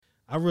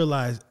I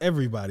realized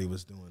everybody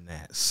was doing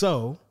that.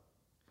 So,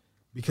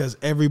 because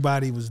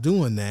everybody was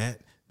doing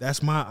that,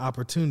 that's my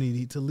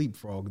opportunity to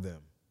leapfrog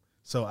them.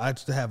 So I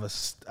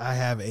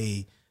have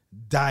a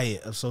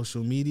diet of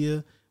social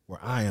media where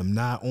I am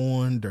not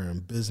on during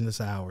business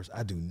hours.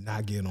 I do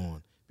not get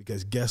on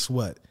because guess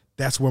what?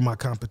 That's where my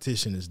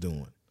competition is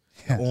doing.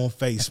 On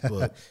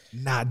Facebook,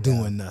 not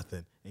doing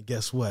nothing. And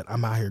guess what?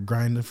 I'm out here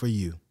grinding for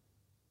you.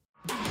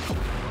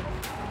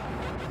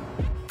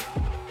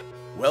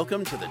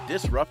 Welcome to the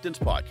Disruptance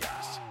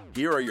Podcast.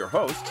 Here are your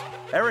hosts,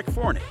 Eric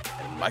Forney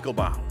and Michael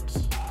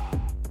Bounds.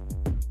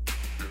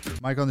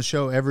 Mike, on the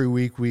show every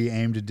week, we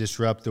aim to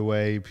disrupt the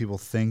way people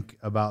think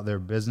about their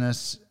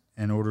business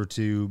in order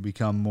to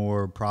become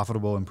more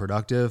profitable and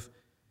productive.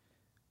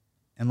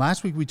 And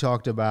last week we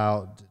talked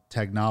about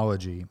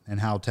technology and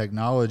how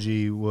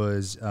technology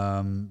was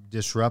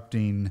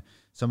disrupting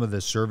some of the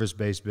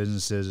service-based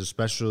businesses,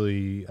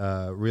 especially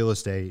real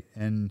estate.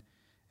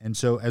 And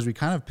so as we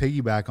kind of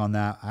piggyback on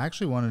that, I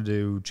actually wanted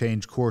to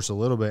change course a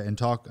little bit and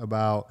talk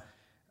about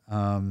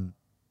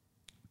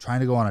trying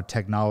to go on a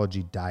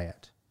technology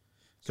diet.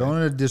 So I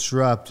want to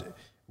disrupt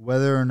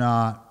whether or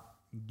not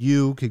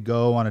you could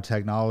go on a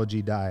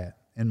technology diet,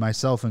 and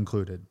myself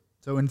included.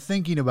 So in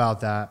thinking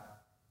about that,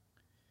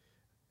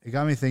 it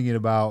got me thinking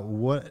about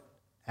what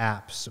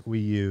apps we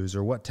use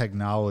or what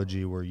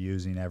technology we're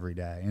using every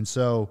day. And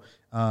so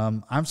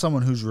I'm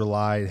someone who's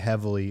relied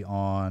heavily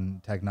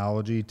on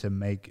technology to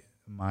make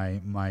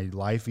my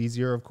life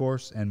easier, of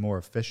course, and more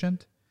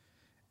efficient.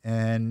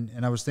 And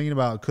I was thinking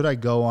about, could I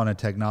go on a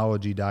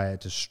technology diet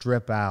to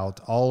strip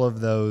out all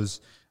of those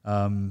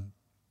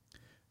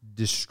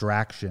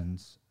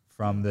distractions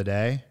from the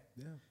day,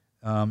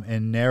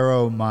 and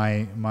narrow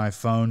my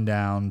phone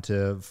down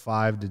to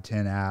 5 to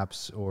 10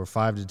 apps or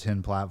 5 to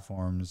 10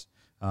 platforms,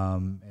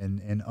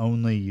 and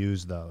only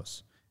use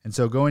those. And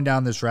so going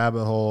down this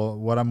rabbit hole,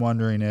 what I'm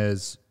wondering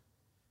is,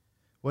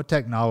 what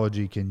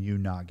technology can you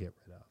not get rid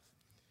of?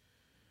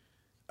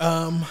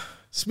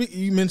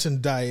 You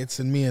mentioned diets,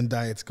 and me and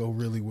diets go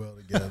really well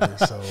together.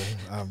 So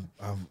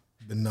I've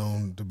been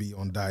known to be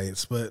on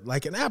diets, but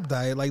like an app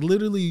diet, like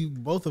literally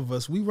both of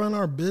us, we run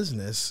our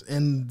business,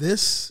 and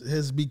this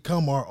has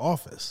become our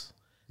office.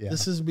 Yeah.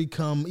 This has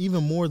become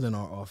even more than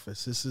our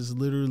office. This is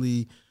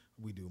literally,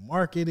 we do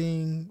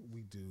marketing,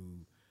 we do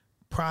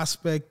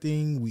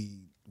prospecting,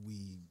 we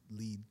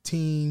lead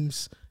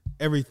teams,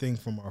 everything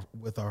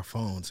with our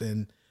phones.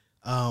 And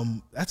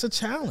that's a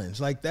challenge.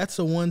 Like, that's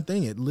the one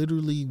thing. It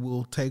literally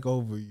will take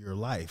over your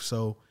life.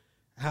 So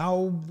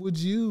how would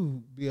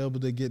you be able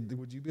to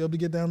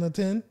get down to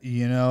 10?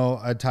 You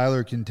know,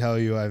 Tyler can tell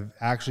you, I've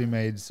actually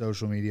made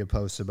social media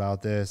posts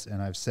about this,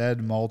 and I've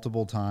said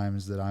multiple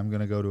times that I'm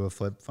going to go to a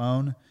flip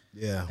phone.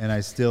 Yeah. And I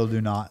still do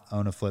not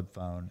own a flip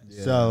phone.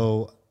 Yeah.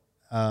 So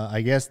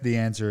I guess the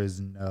answer is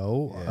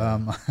no.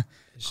 Yeah.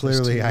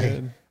 Clearly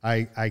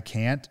I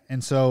can't.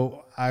 And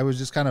so I was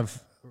just kind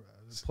of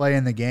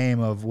playing the game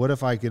of, what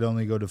if I could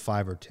only go to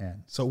 5 or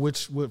 10? So what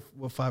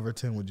 5 or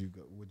 10 would you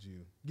go?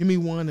 Give me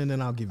one, and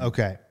then I'll give you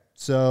okay. One.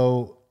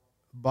 So,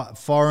 but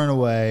far and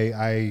away,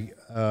 I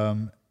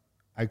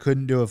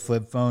couldn't do a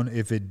flip phone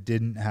if it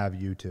didn't have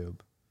YouTube.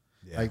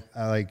 Yeah.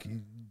 Like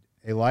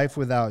a life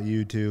without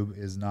YouTube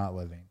is not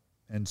living.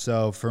 And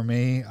so for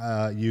me,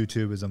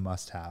 YouTube is a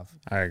must-have.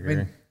 I agree. I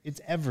mean, it's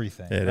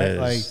everything. It right? is.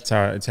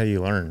 Like, it's how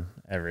you learn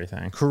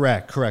everything.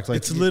 Correct. Like,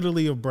 it's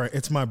literally a brain.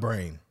 It's my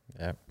brain.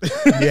 Yep.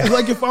 Yeah.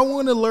 Like, if I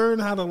want to learn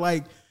how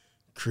to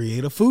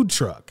create a food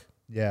truck.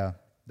 Yeah,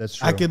 that's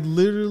true. I could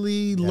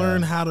literally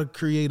learn how to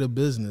create a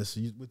business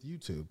with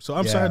YouTube. So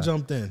I'm sorry I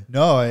jumped in.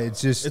 No,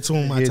 it's just, it's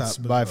on my top. It's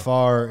by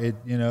far, it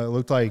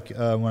looked like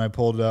when I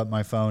pulled up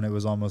my phone, it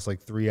was almost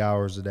like 3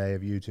 hours a day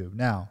of YouTube.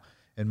 Now,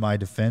 in my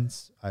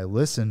defense, I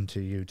listen to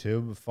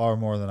YouTube far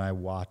more than I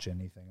watch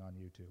anything on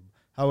YouTube.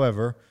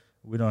 However,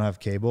 we don't have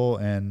cable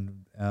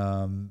and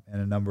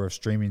a number of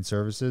streaming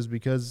services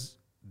because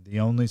the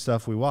only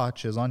stuff we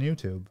watch is on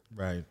YouTube.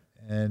 Right.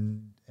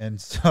 And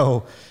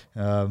so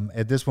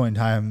at this point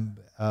in time,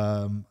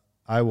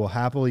 I will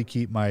happily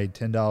keep my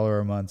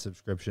 $10 a month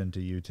subscription to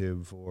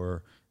YouTube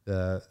for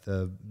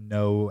the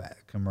no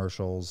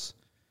commercials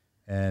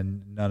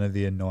and none of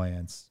the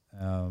annoyance.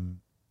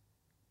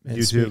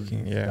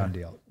 YouTube, done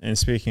deal. And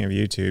speaking of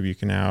YouTube, you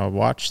can now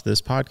watch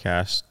this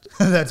podcast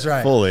That's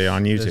right. fully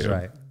on YouTube. That's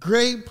right.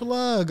 Great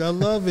plug. I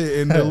love it.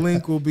 And the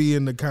link will be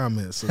in the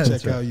comments. So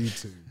check out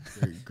YouTube.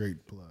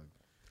 Great plug.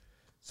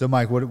 So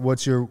Mike,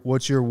 what's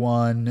your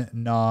one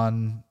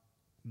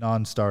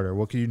non-starter?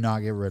 What can you not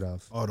get rid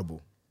of?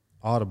 Audible.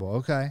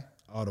 Okay.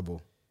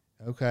 Audible.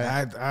 Okay.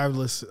 I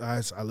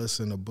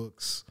listen to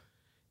books,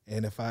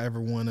 and if I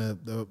ever want to,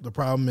 the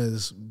problem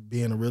is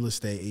being a real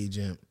estate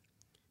agent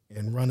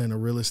and running a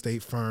real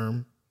estate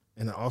firm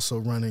and also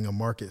running a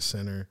market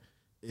center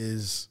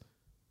is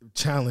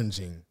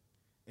challenging,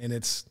 and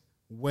it's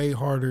way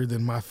harder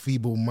than my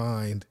feeble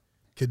mind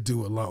could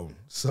do alone.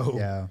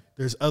 So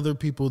there's other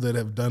people that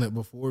have done it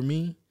before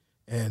me,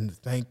 and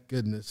thank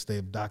goodness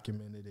they've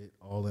documented it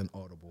all in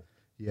Audible.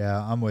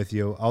 Yeah, I'm with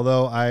you.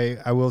 Although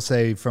I will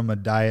say from a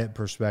diet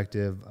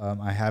perspective,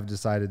 I have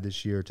decided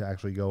this year to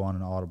actually go on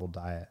an Audible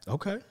diet.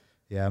 Okay.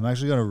 Yeah, I'm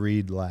actually going to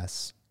read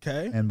less.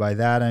 Okay. And by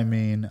that, I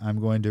mean, I'm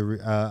going to,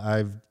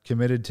 I've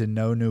committed to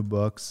no new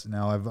books.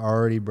 Now, I've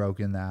already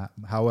broken that.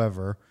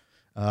 However,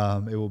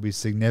 it will be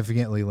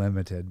significantly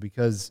limited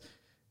because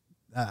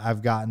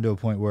I've gotten to a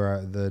point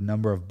where the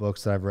number of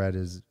books that I've read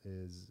is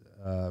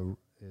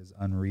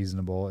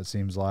unreasonable, it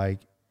seems like.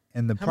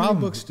 And the How problem,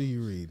 many books do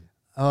you read?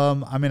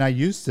 I mean, I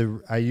used to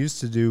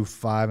do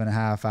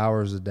 5.5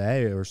 hours a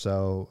day or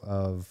so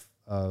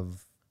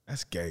of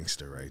That's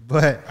gangster, right?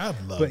 but I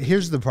love but it.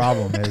 here's the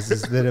problem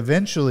is that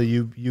eventually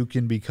you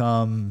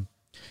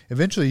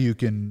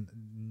can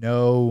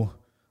know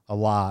a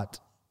lot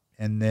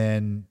and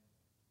then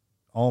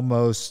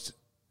almost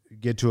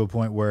get to a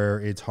point where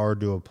it's hard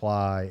to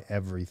apply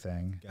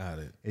everything. Got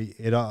it.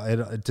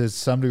 It to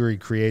some degree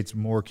creates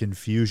more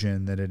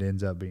confusion than it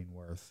ends up being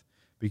worth,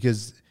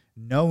 because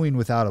knowing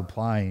without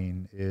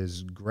applying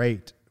is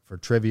great for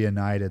trivia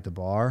night at the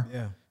bar.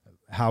 Yeah.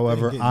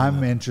 However, Getting I'm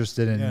that.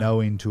 interested in Yeah.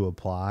 knowing to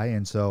apply,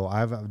 and so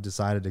I've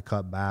decided to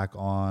cut back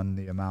on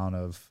the amount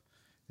of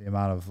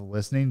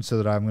listening, so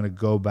that I'm going to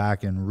go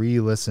back and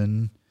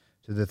re-listen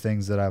to the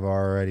things that I've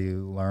already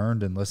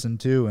learned and listened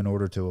to in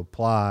order to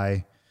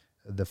apply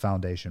the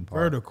foundation part.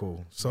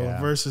 Vertical. So Yeah.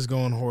 versus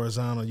going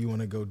horizontal, you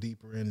want to go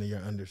deeper into your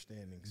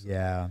understanding. So-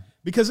 Yeah,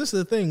 Because this is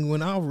the thing,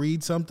 when I'll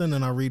read something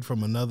and I read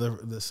from another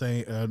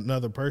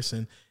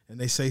person and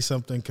they say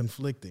something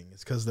conflicting,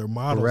 it's because their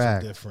models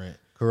Correct. are different.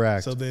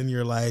 correct. So then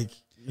you're like,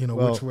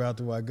 Well, which route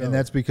do I go? And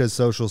that's because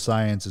social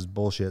science is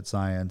bullshit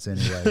science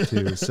anyway,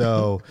 too.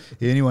 So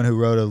anyone who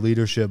wrote a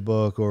leadership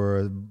book or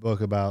a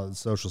book about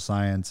social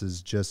science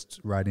is just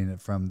writing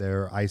it from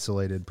their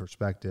isolated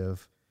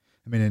perspective.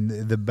 I mean, and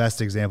the best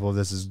example of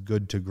this is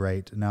Good to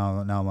Great. Now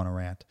I'm on a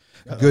rant.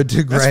 Good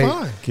to That's Great.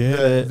 fine. Get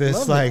it.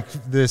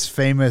 This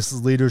famous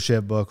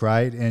leadership book,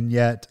 right? And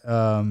yet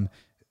 48%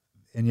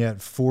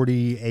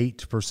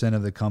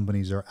 of the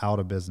companies are out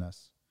of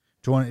business.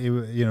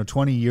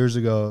 20 years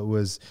ago, it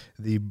was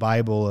the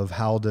Bible of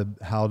how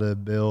to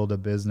build a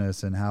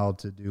business and how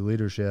to do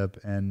leadership,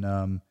 and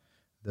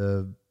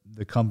the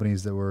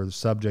companies that were the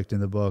subject in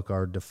the book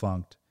are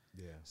defunct.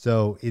 Yeah.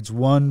 So it's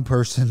one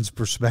person's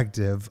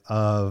perspective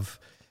of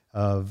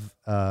a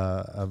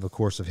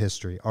course of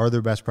history. Are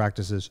there best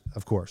practices?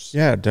 Of course.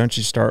 Yeah, don't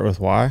you start with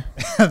why?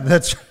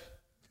 That's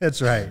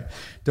right.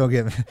 Don't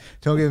get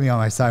me on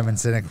my Simon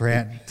Sinek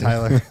rant,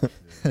 Tyler.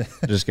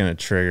 Just gonna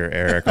trigger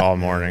Eric all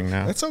morning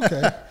now. That's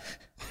okay.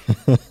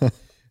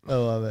 I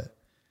love it.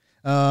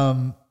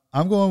 I'm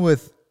going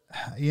with,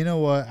 you know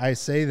what? I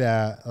say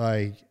that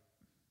like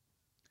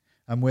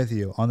I'm with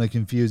you on the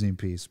confusing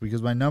piece,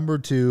 because my number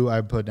 2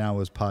 I put down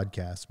was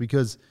podcasts,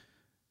 because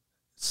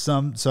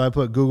so I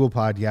put Google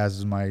Podcasts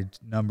as my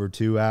number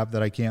 2 app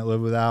that I can't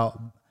live without,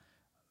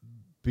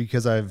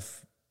 because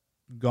I've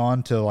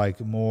gone to like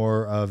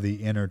more of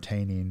the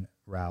entertaining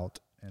route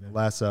and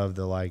less of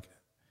the like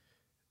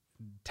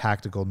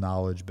tactical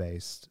knowledge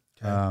based.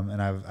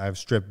 And I've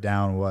stripped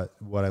down what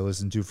I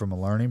listen to from a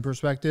learning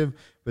perspective,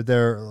 but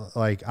they're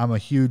like, I'm a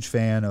huge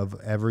fan of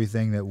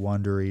everything that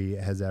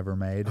Wondery has ever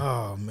made.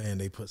 Oh man,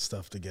 they put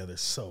stuff together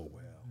so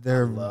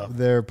well.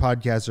 Their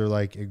podcasts are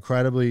like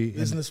incredibly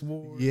Business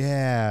Wars.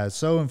 yeah,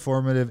 so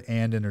informative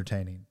and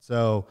entertaining.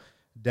 So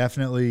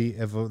definitely,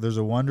 if there's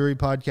a Wondery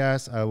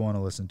podcast, I want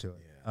to listen to it.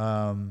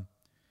 Yeah.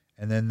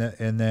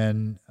 And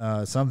then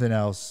something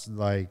else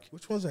like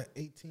Which one's that?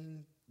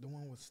 18, the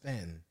one with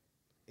Stanton.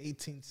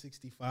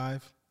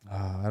 1865.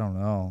 I don't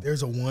know.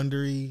 There's a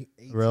Wondery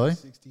Really?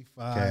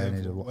 1865. Okay, I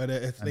need to- what I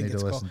I think need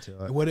it's to called. listen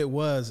to it. What it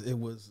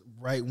was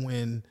right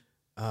when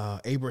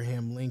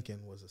Abraham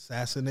Lincoln was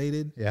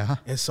assassinated. Yeah.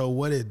 And so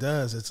what it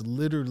does, it's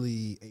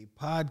literally a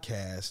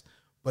podcast,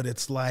 but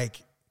it's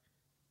like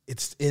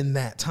it's in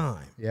that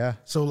time. Yeah.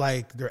 So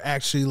like they're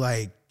actually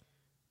like,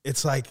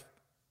 it's like,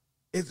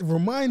 it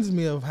reminds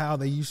me of how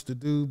they used to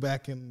do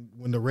back in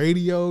when the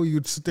radio,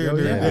 you'd sit there Oh,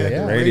 and yeah, do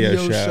yeah. radio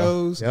Radio show.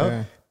 shows. Yep.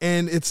 Yeah.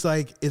 And it's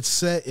like, it's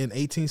set in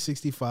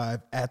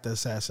 1865 at the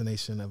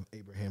assassination of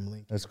Abraham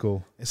Lincoln. That's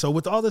cool. And so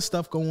with all this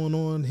stuff going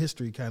on,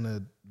 history kind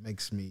of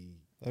makes me,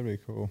 That'd be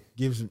cool.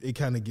 gives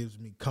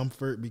me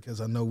comfort, because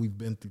I know we've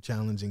been through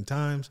challenging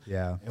times.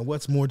 Yeah. And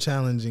what's more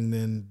challenging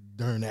than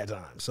during that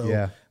time? So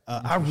Yeah.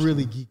 I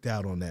really geeked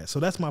out on that. So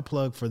that's my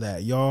plug for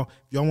that. Y'all,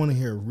 if y'all want to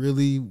hear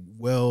really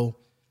well,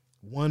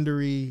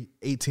 Wondery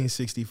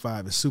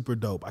 1865 is super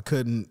dope.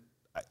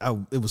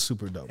 It was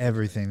super dope.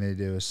 Everything they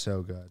do is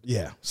so good.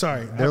 Yeah.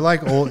 Sorry. They're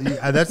like old.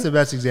 That's the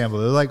best example.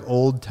 They're like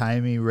old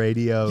timey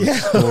radio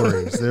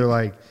stories. They're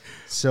like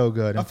so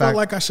good. In I fact, felt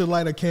like I should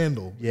light a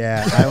candle.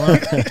 yeah,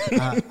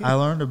 I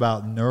learned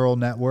about neural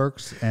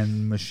networks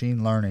and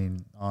machine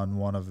learning on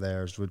one of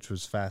theirs, which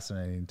was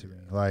fascinating to me.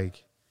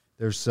 Like,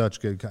 they're such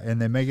good,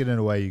 and they make it in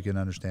a way you can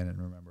understand it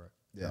and remember it.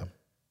 Yeah.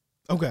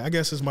 Okay, I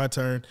guess it's my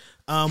turn.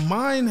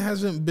 Mine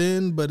hasn't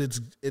been, but it's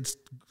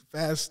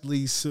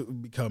fastly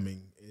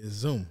becoming is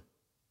Zoom.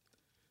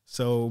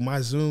 So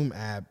my Zoom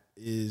app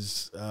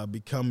is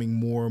becoming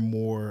more and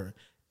more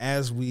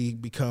as we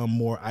become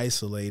more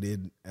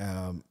isolated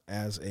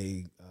as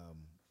a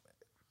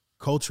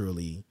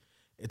culturally,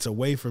 it's a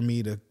way for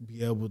me to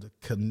be able to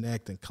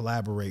connect and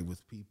collaborate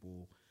with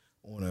people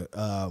on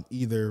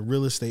either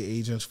real estate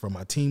agents from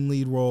my team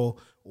lead role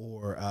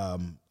or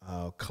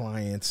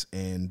clients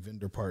and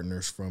vendor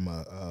partners from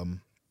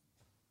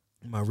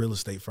my real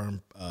estate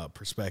firm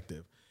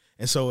perspective.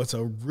 And so it's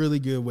a really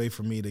good way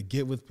for me to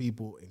get with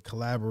people and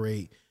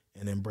collaborate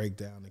and then break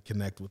down and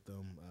connect with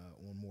them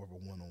on more of a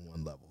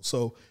one-on-one level.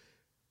 So,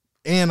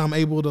 and I'm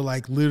able to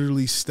like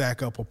literally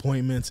stack up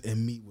appointments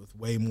and meet with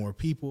way more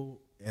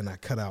people, and I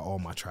cut out all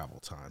my travel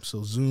time.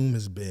 So Zoom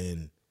has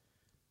been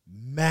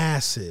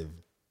massive.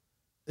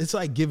 It's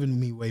like giving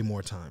me way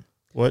more time.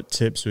 What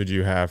tips would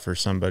you have for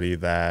somebody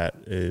that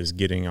is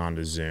getting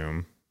onto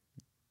Zoom?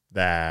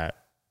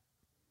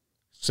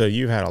 So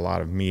you've had a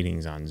lot of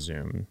meetings on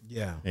Zoom.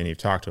 Yeah. And you've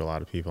talked to a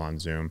lot of people on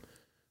Zoom.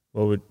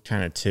 What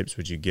kind of tips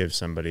would you give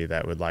somebody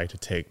that would like to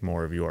take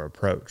more of your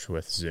approach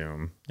with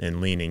Zoom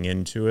and leaning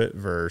into it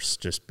versus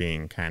just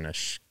being kind of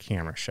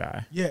camera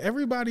shy? Yeah,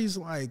 everybody is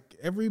like,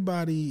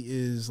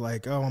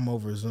 oh, I'm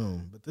over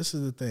Zoom. But this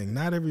is the thing.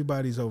 Not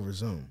everybody's over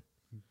Zoom.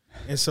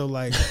 And so,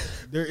 like,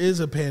 there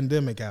is a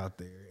pandemic out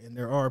there, and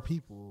there are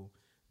people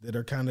that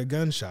are kind of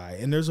gun shy.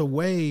 And there's a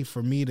way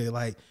for me to,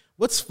 like,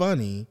 what's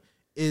funny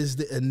is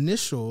the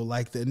initial,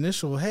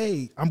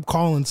 hey, I'm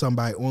calling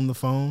somebody on the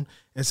phone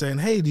and saying,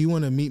 hey, do you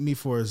want to meet me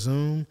for a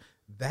Zoom?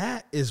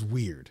 That is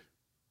weird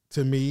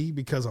to me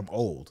because I'm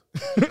old.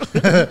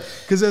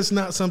 Because that's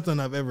not something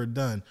I've ever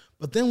done.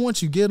 But then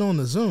once you get on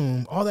the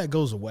Zoom, all that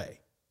goes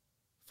away.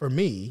 For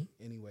me,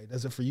 anyway.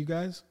 Does it for you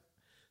guys?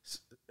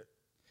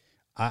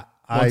 I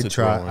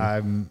try.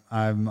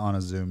 I'm on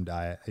a Zoom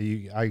diet.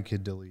 I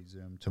could delete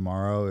Zoom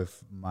tomorrow if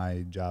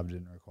my job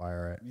didn't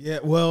require it. Yeah,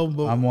 well,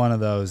 but I'm one of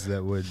those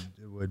that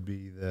would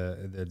be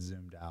that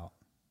zoomed out.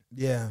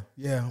 Yeah.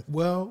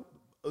 Well,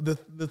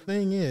 the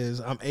thing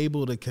is, I'm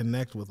able to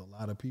connect with a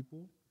lot of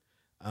people,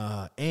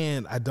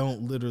 and I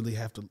don't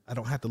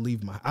have to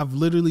leave I've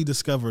literally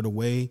discovered a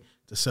way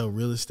to sell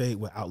real estate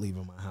without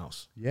leaving my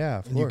house. Yeah,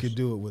 of and course. you could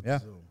do it with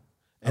Zoom.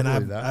 And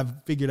And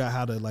I've figured out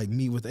how to like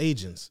meet with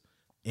agents,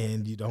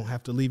 and you don't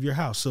have to leave your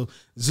house. So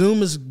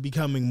Zoom is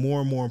becoming more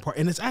and more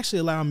important, and it's actually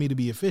allowing me to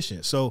be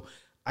efficient. So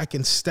I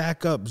can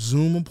stack up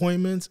Zoom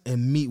appointments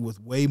and meet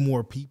with way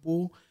more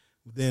people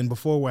than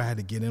before, where I had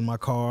to get in my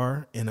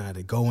car and I had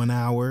to go an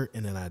hour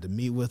and then I had to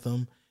meet with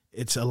them.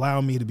 It's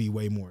allowed me to be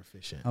way more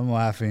efficient. I'm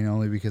laughing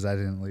only because I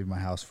didn't leave my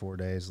house 4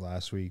 days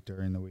last week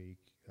during the week.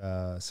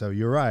 So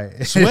you're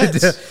right.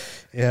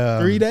 Sweats.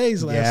 3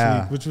 days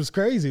last week, which was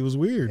crazy. It was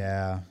weird.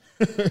 Yeah.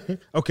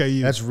 Okay,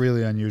 that's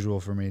really unusual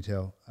for me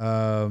too.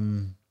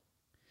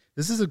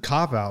 This is a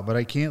cop-out, but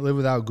I can't live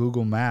without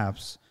Google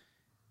Maps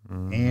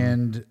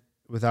and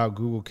without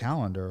Google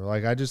Calendar.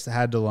 Like, I just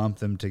had to lump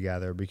them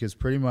together because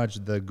pretty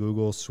much the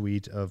Google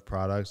suite of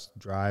products,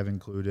 Drive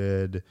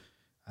included,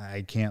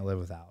 I can't live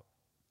without.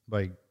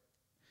 Like,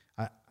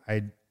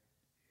 I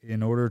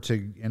in order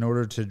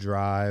to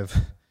drive,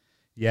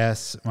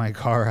 yes, my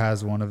car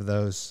has one of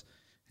those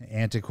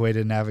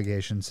antiquated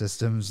navigation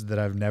systems that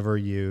I've never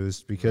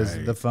used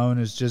because the phone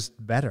is just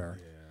better.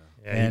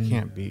 Yeah, and you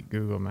can't beat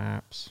Google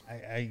Maps.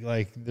 I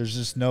like, there's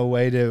just no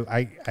way to,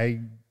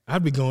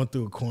 I'd be going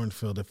through a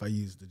cornfield if I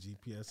used the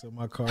GPS in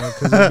my car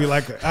because it'd be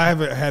like, I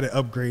haven't had it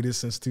upgraded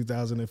since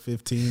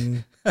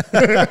 2015.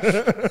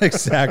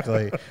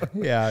 Exactly.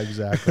 Yeah,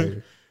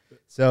 exactly.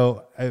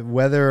 So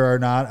whether or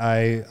not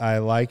I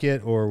like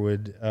it or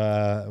would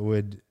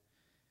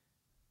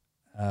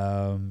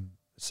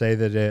say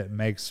that it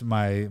makes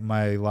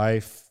my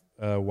life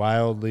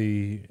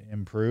wildly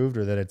improved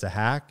or that it's a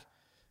hack,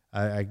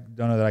 I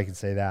don't know that I can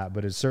say that,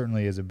 but it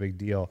certainly is a big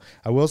deal.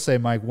 I will say,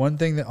 Mike, one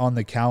thing that on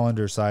the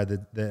calendar side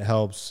that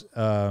helps,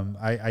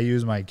 I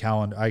use my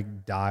calendar. I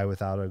die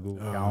without a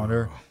Google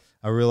Calendar.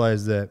 I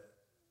realize that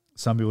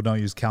some people don't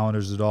use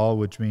calendars at all,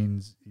 which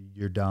means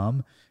you're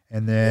dumb.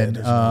 And then,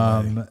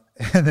 I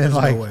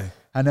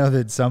know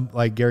that some,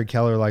 like Gary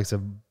Keller likes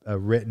a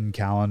written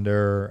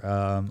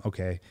calendar.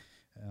 Okay.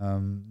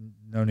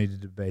 No need to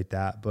debate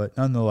that, but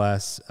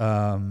nonetheless,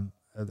 I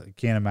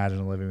can't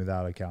imagine living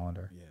without a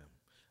calendar. Yeah.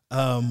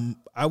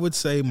 I would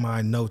say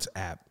my Notes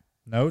app.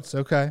 Notes,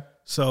 okay.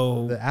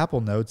 So the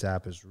Apple Notes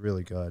app is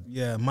really good.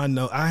 Yeah,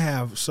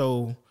 I've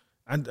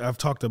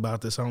talked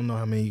about this. I don't know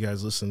how many of you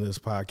guys listen to this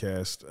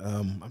podcast.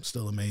 I'm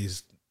still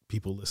amazed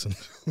people listen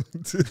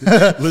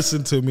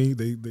to me.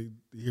 They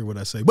hear what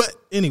I say. But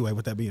anyway,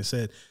 with that being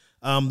said,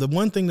 the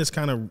one thing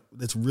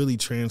that's really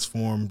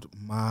transformed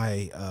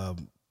my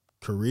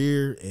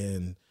career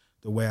and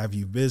the way I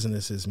view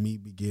business is me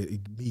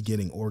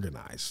getting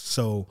organized.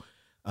 So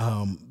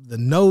the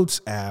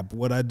Notes app,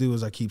 what I do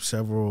is I keep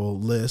several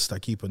lists. I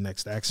keep a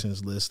next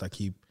actions list. I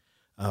keep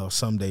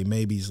someday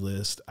maybes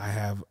list. I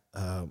have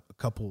a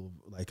couple,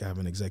 like I have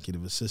an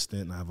executive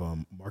assistant and I have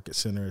a market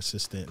center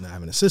assistant and I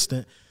have an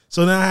assistant.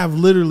 So now I have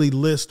literally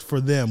lists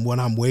for them what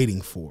I'm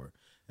waiting for.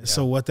 And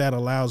so what that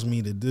allows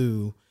me to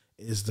do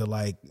is to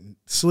like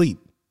sleep.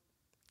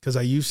 Because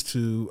I used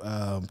to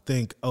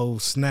think, oh,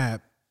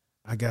 snap,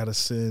 I got to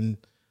send,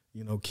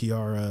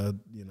 Kiara,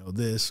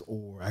 this,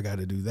 or I got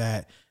to do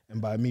that.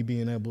 And by me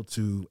being able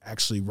to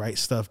actually write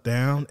stuff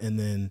down and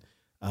then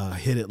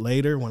hit it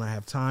later when I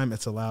have time,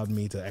 it's allowed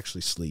me to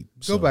actually sleep.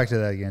 Go back to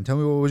that again. Tell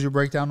me, what was your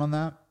breakdown on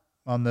that?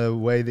 On the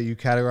way that you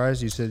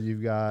categorize? You said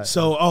you've got...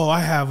 So,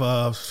 I have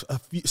a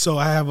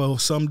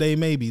someday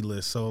maybe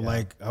list. So,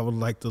 like, I would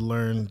like to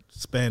learn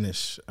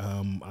Spanish.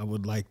 I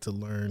would like to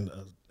learn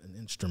an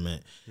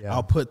instrument. Yeah.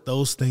 I'll put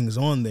those things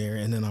on there,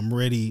 and then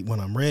when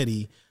I'm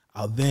ready,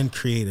 I'll then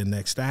create a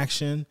next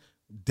action,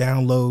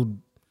 download,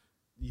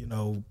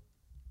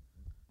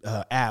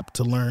 app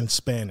to learn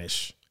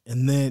Spanish.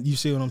 And then, you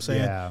see what I'm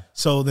saying? Yeah.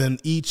 So then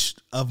each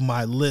of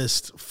my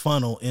lists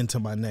funnel into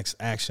my next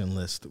action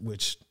list,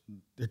 which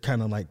they're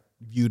kind of like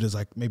viewed as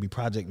like maybe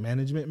project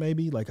management,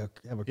 maybe like I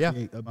have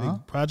create a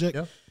big project.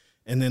 Yep.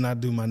 And then I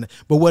do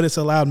but what it's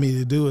allowed me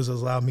to do is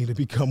allowed me to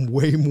become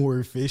way more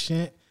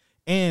efficient.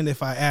 And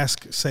if I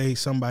ask, say,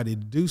 somebody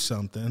to do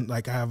something,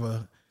 like I have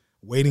a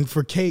waiting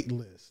for Kate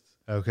list.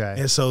 Okay.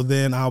 And so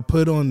then I'll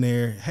put on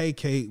there, hey,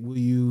 Kate, will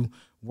you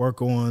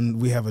work on,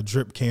 we have a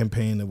drip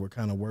campaign that we're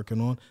kind of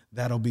working on.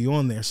 That'll be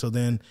on there. So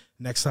then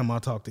next time I'll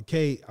talk to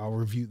Kate, I'll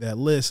review that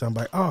list. I'm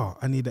like, oh,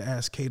 I need to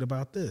ask Kate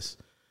about this.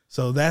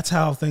 So that's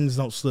how things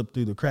don't slip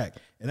through the crack.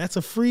 And that's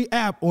a free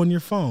app on your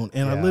phone.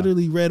 And I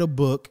literally read a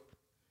book,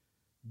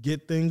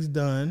 Get Things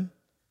Done.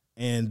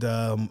 And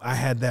I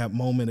had that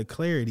moment of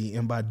clarity.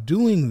 And by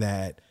doing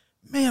that,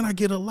 man, I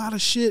get a lot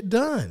of shit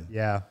done.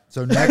 Yeah.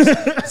 So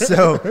next,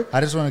 so I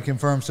just want to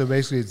confirm. So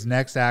basically it's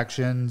next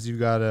actions. You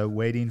got a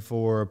waiting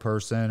for a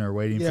person or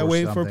waiting for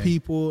waiting something. for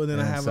people. And then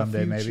I have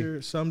someday a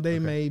future, someday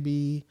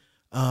maybe.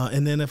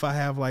 And then if I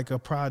have like a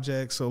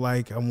project, so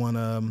like I want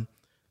to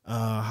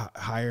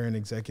hire an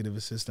executive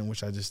assistant,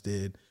 which I just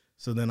did.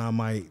 So then I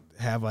might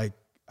have like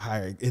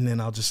hire, and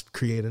then I'll just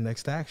create a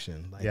next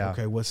action. Like,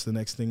 okay, what's the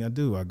next thing I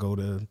do? I go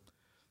to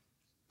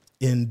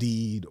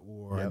Indeed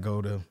or I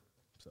go to,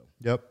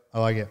 Yep. I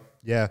like it.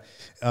 Yeah.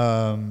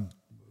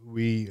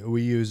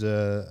 We use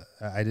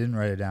I didn't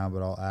write it down,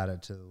 but I'll add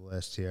it to the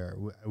list here.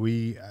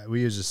 We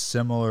use a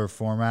similar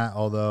format,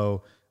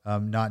 although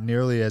not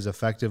nearly as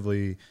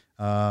effectively,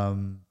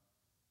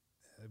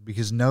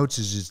 because notes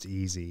is just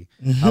easy.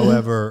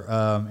 However,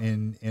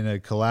 in a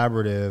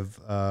collaborative,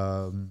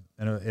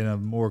 in a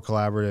more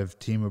collaborative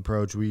team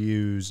approach, we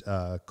use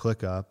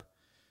ClickUp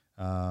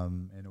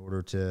in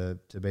order to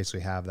basically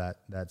have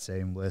that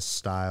same list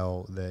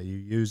style that you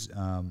use.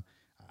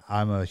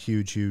 I'm a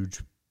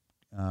huge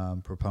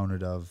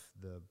proponent of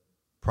the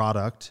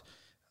product.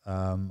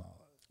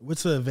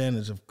 What's the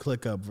advantage of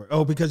ClickUp?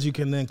 Oh, because you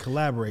can then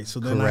collaborate. So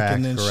then correct, I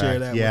can then share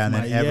that with and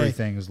my then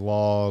everything's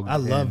logged. I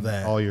love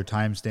that. All your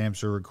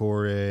timestamps are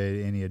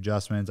recorded. Any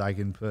adjustments, I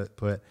can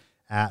put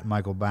at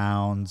Michael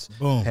Bounds.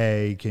 Boom.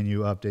 Hey, can you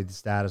update the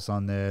status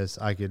on this?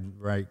 I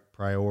could write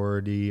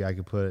priority. I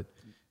could put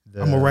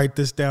I'm going to write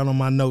this down on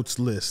my notes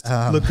list.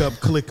 Look up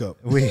ClickUp.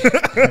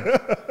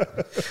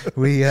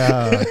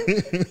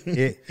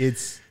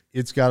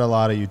 It's got a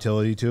lot of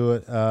utility to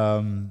it.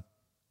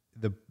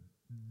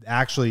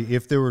 Actually,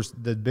 if there was,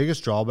 the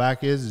biggest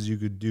drawback is you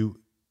could do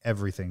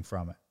everything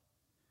from it.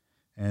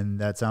 And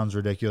that sounds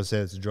ridiculous to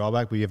say it's a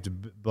drawback, but you have to,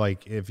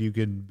 like, if you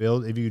could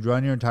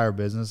run your entire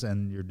business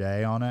and your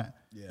day on it,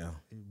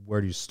 where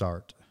do you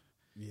start?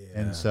 Yeah.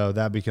 And so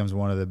that becomes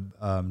one of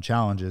the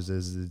challenges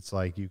is it's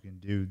like you can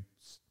do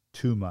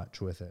too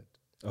much with it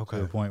to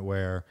the point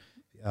where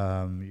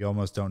you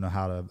almost don't know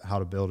how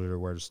to build it or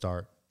where to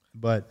start.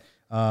 But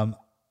I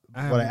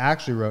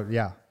actually wrote,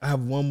 I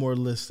have one more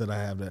list that I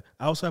have that.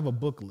 I also have a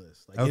book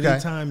list. Like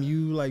anytime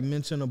you like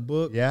mention a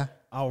book,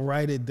 I'll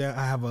write it down.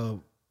 I have a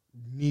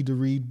need to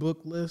read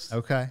book list.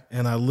 Okay.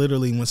 And I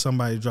literally, when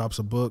somebody drops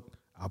a book,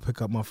 I'll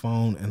pick up my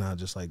phone and I'll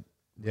just like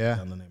write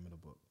down the name of the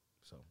book.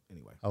 So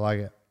anyway. I like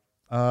it.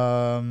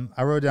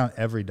 I wrote down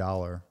every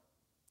dollar.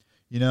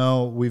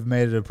 We've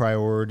made it a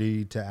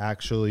priority to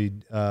actually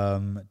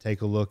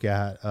take a look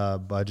at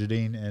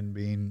budgeting and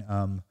being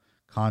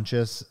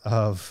conscious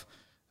of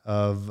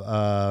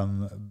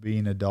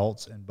being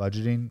adults and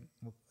budgeting.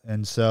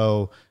 And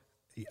so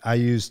I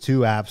use two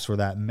apps for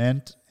that,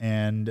 Mint,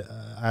 and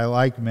I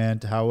like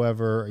Mint.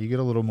 However, you get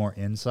a little more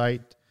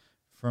insight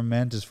from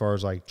Mint as far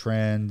as like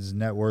trends,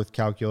 net worth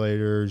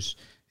calculators.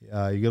 You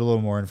get a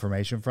little more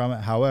information from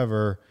it.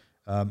 However,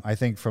 I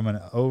think from an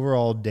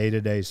overall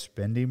day-to-day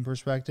spending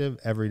perspective,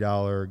 every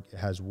dollar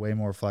has way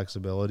more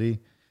flexibility,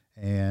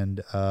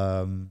 and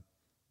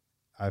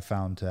I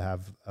found to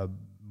have a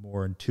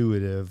more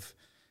intuitive,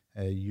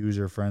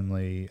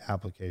 user-friendly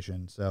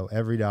application. So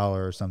every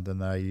dollar is something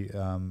that I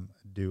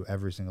do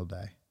every single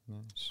day.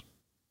 Nice.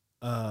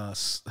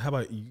 How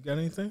about you? Got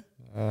anything?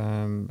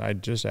 I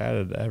just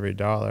added every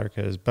dollar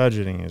because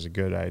budgeting is a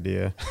good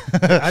idea.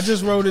 I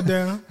just wrote it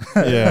down.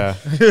 Yeah.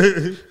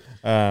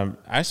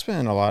 I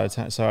spent a lot of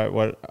time. So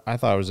what I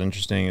thought was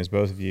interesting is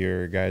both of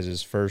your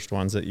guys' first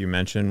ones that you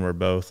mentioned were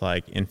both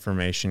like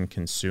information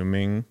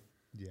consuming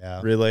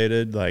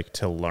related, like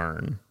to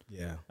learn.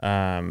 Yeah.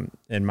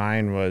 And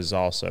mine was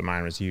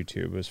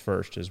YouTube was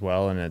first as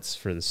well. And it's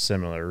for the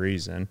similar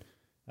reason.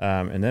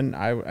 And then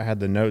I had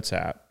the Notes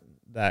app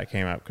that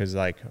came up because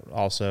like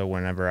also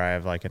whenever I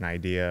have like an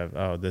idea of,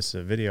 oh, this is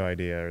a video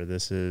idea or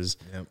this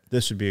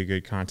would be a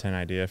good content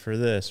idea for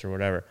this or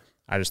whatever,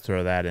 I just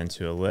throw that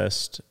into a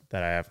list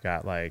that I have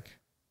got like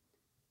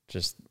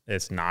just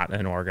it's not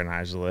an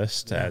organized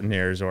list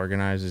near as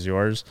organized as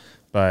yours,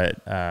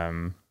 but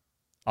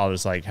I'll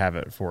just like have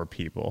it for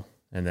people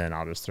and then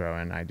I'll just throw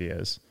in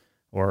ideas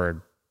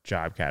or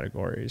job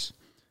categories.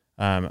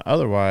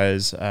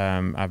 Otherwise,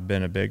 I've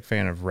been a big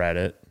fan of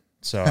Reddit.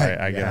 So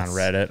I get on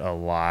Reddit a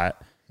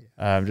lot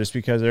just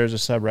because there's a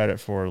subreddit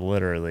for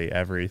literally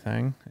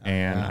everything.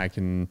 And I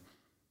can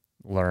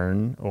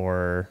learn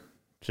or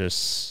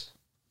just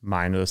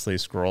mindlessly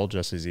scroll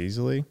just as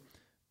easily.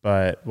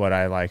 But what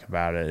I like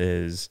about it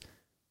is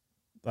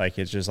like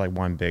it's just like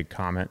one big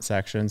comment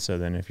section. So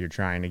then if you're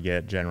trying to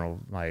get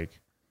general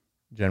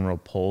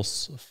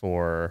pulse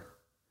for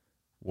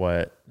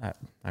what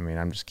I mean,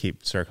 I'm just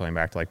keep circling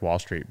back to like Wall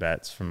Street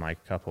bets from like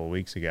a couple of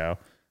weeks ago,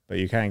 but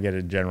you kind of get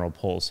a general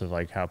pulse of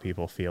like how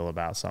people feel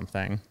about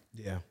something.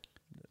 Yeah.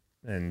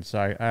 And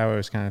so I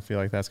always kind of feel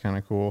like that's kind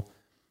of cool.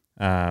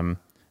 And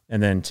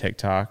then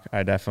TikTok,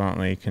 I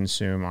definitely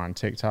consume on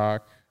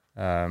TikTok.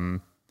 I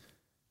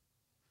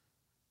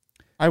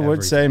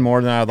would say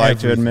more than I'd like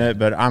to admit,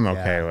 but I'm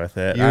okay with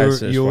it.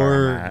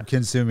 You're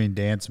consuming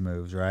dance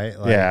moves, right?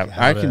 Like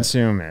I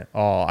consume it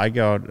all. I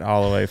go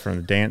all the way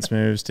from dance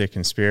moves to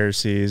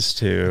conspiracies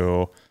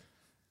to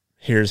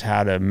here's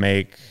how to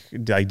make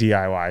like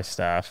DIY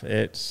stuff.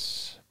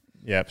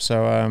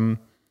 So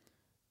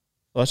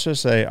let's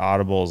just say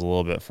Audible is a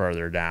little bit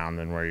further down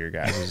than where your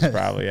guys is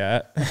probably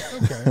at.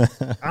 Okay.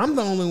 I'm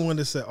the only one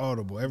that said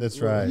Audible. That's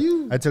right.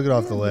 I took it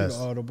off the list.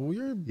 Audible.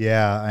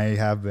 I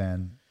have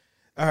been.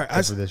 All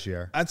right, for this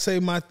year. I'd say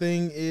my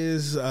thing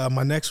is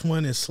my next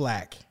one is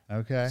Slack.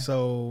 Okay.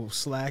 So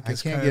Slack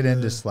is I can't get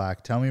into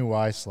Slack. Tell me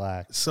why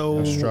Slack. So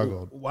I've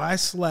struggled. Why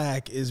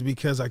Slack is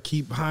because I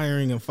keep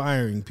hiring and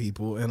firing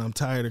people, and I'm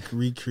tired of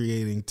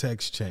recreating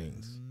text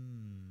chains.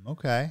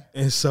 Okay.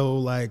 And so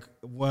like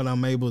what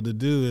I'm able to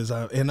do is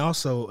and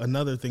also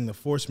another thing that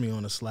forced me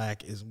on the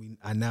Slack is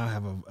I now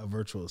have a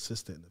virtual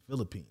assistant in the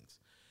Philippines.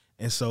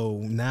 And so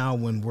now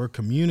when we're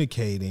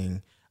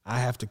communicating,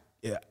 I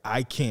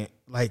can't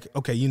like,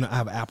 okay, I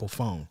have an Apple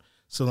phone.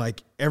 So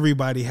like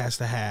everybody has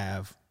to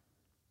have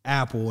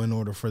Apple in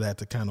order for that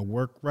to kind of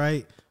work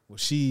right. Well,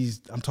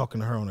 I'm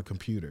talking to her on a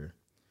computer.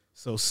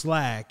 So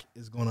Slack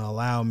is going to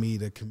allow me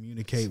to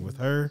communicate with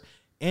her,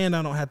 and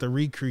I don't have to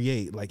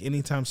recreate. Like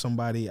anytime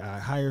I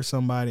hire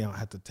somebody, I don't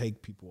have to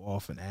take people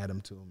off and add them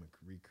to them and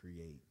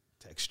recreate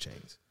text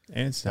chains.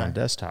 And it's on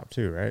desktop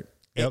too, right?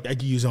 Yep. I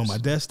can use it on my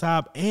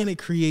desktop, and it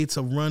creates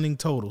a running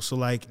total. So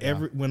like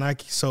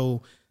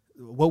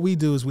what we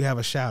do is we have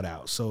a shout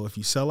out. So if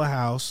you sell a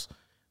house,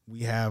 we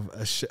have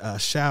a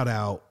shout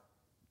out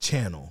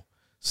channel.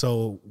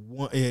 So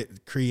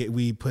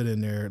we put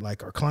in there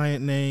like our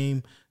client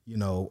name,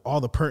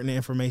 all the pertinent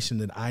information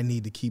that I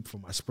need to keep for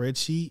my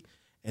spreadsheet,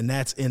 and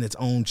that's in its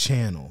own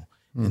channel.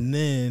 And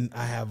then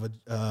I have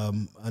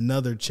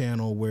another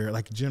channel where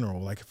like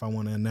general, like if I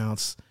want to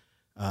announce,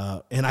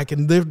 and I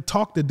can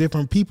talk to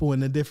different people in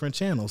the different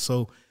channels.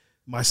 So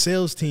my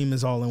sales team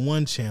is all in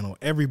one channel.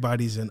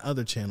 Everybody's in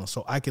other channels.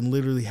 So I can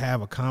literally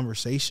have a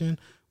conversation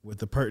with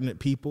the pertinent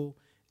people,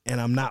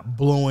 and I'm not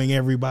blowing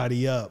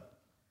everybody up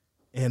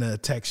in a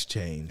text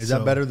chain. Is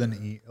that better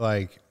than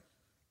I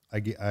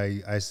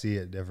see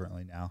it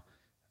differently now.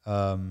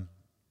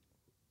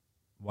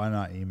 Why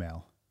not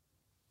email?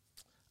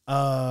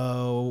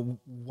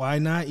 Why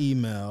not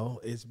email?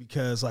 It's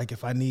because like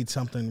if I need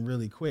something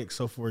really quick.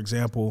 So for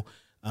example,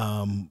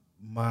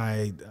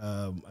 my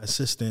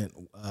assistant,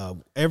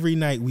 every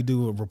night we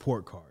do a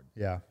report card.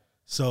 Yeah.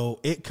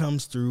 So it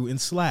comes through in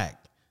Slack.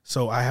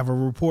 So I have a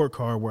report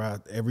card where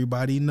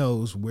everybody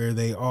knows where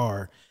they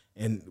are,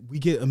 and we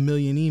get 1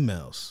 million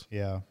emails.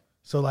 Yeah.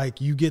 So like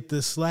you get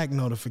this Slack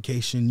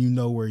notification, you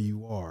know where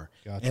you are.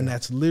 Gotcha. And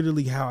that's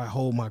literally how I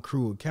hold my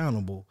crew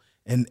accountable.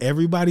 And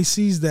everybody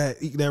sees that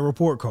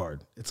report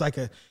card. It's like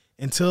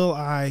until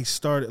I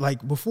started,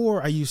 like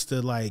before I used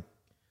to like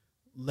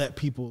let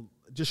people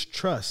just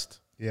trust.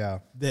 Yeah,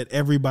 that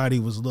everybody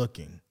was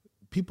looking.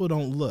 People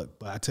don't look,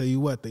 but I tell you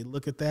what, they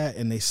look at that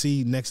and they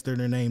see next to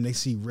their name, they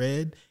see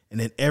red, and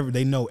then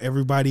they know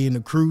everybody in the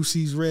crew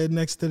sees red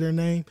next to their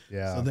name.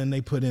 Yeah. So then they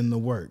put in the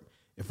work.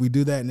 If we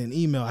do that in an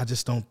email,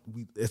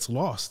 it's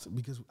lost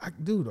because our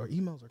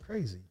emails are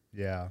crazy.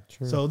 Yeah,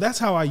 true. So that's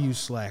how I use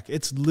Slack.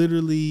 It's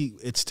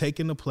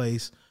taken the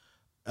place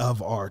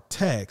of our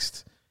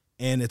text,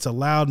 and it's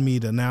allowed me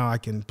to now I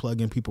can plug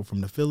in people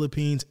from the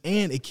Philippines,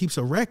 and it keeps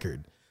a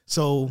record.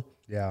 So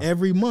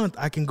every month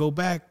I can go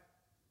back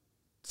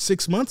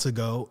 6 months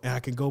ago, and I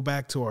can go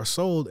back to our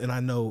sold, and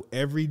I know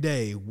every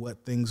day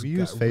what things. We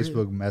use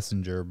Facebook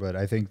Messenger, but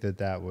I think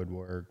that would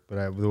work.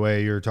 But the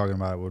way you're talking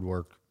about it would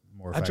work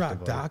more effectively. I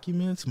drop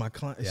documents. My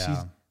client, she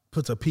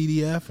puts a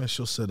PDF, and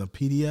she'll send a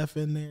PDF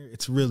in there.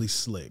 It's really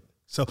slick.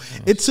 So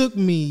it took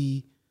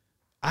me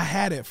I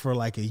had it for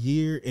like a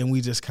year and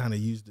we just kind of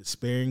used it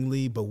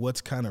sparingly. But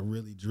what's kind of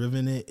really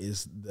driven it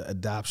is the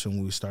adoption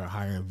when we start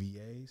hiring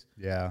VAs.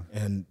 Yeah.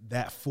 And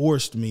that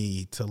forced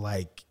me to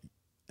like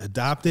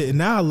adopt it. And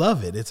now I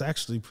love it. It's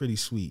actually pretty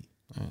sweet.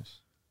 Nice.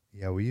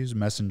 Yeah, we use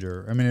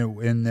Messenger. I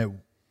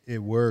mean, it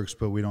works,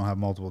 but we don't have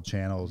multiple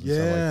channels. And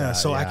stuff like that.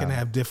 So I can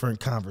have different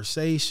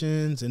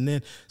conversations. And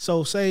then,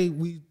 so say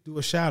we do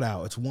a shout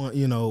out. It's one,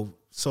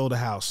 sold a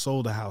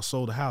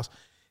house.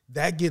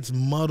 That gets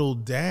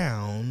muddled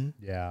down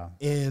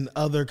in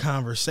other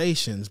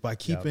conversations by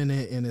keeping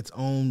it in its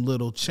own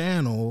little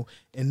channel.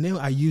 And then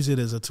I use it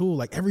as a tool.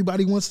 Like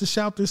everybody wants to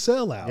shout their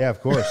sell out. Yeah,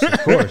 of course.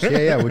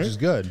 Yeah, which is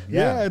good.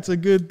 Yeah, it's a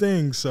good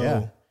thing.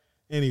 So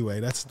anyway,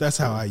 that's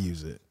how I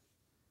use it.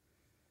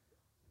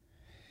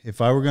 If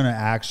I were going to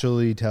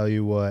actually tell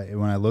you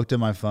when I looked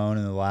at my phone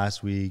in the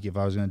last week, if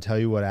I was going to tell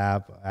you what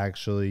app I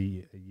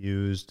actually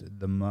used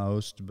the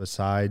most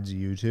besides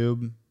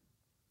YouTube,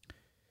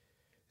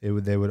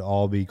 they would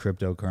all be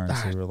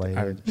cryptocurrency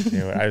related.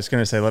 I was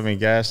going to say, let me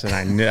guess, and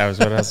I knew that was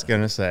what I was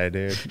going to say,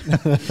 dude.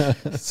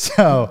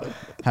 So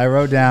I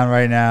wrote down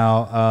right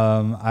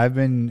now. I've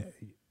been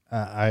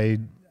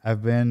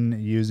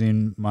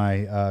using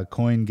my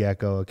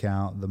CoinGecko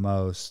account the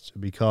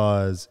most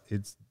because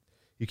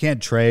you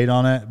can't trade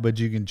on it, but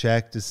you can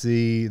check to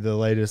see the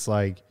latest.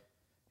 Like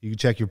you can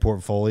check your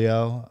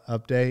portfolio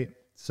update.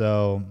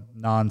 So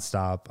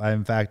nonstop. I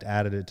in fact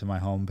added it to my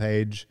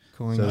homepage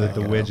so that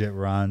the widget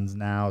runs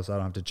now, so I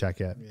don't have to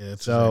check it. Yeah,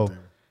 it's so right there.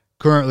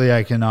 Currently,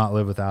 I cannot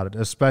live without it,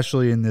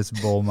 especially in this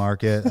bull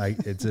market.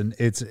 It's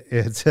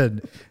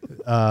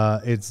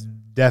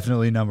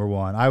definitely number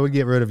one. I would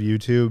get rid of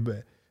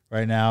YouTube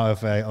right now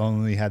if I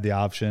only had the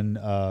option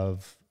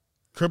of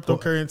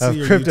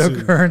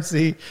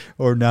cryptocurrency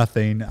or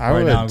nothing. I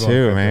would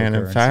too, man.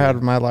 If I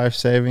had my life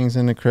savings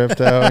into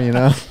crypto,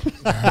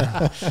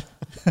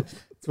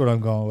 That's what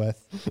I'm going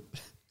with.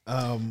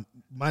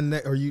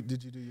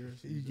 Did you do yours?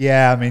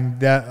 Yeah, I mean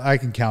that I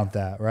can count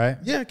that, right?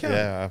 Yeah, count.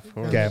 Yeah, of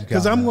course. Okay,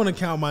 because I'm going to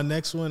count my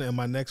next one, and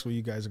my next one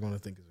you guys are going to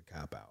think is a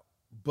cop out,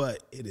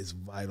 but it is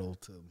vital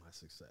to my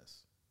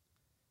success,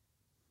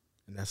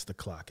 and that's the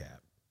Clock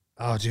app.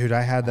 Oh, dude,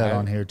 I had that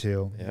on here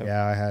too. Yep.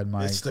 Yeah, I had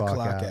my It's the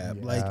Clock app.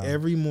 Yeah. Like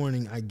every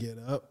morning I get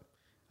up,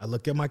 I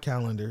look at my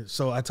calendar.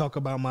 So I talk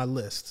about my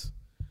lists.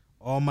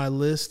 All my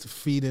lists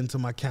feed into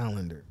my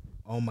calendar.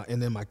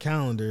 And then my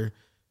calendar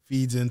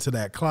feeds into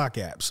that Clock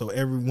app. So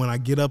when I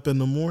get up in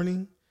the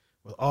morning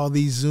with all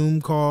these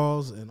Zoom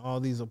calls and all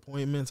these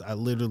appointments, I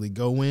literally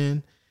go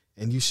in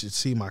and you should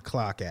see my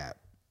Clock app.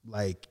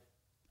 Like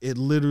it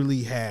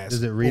literally has.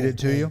 Does it read it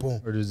to you,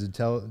 boom. or does it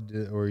tell,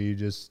 or you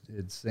just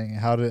it's saying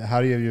how do you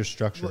have your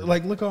structure?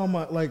 Like look at all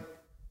my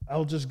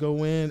I'll just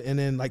go in and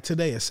then like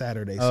today is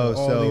Saturday,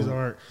 so these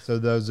aren't. So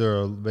those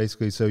are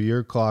basically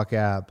your Clock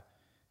app.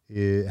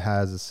 It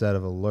has a set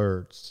of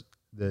alerts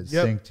that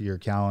sync to your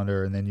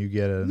calendar, and then you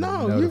get a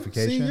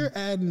notification. You're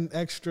adding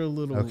extra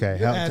little. Okay,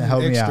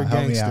 help me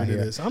out here.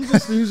 This. I'm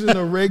just using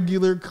a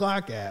regular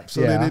Clock app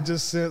so that it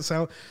just sends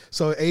out.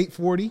 So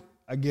 8:40,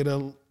 I get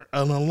an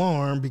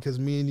alarm because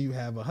me and you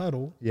have a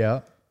huddle. Yeah.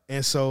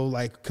 And so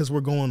because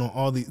we're going on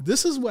all these.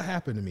 This is what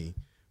happened to me.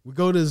 We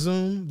go to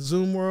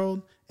Zoom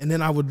World, and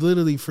then I would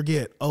literally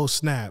forget. Oh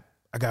snap!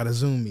 I got a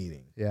Zoom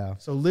meeting. Yeah.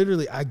 So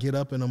literally, I get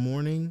up in the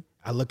morning,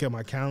 I look at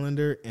my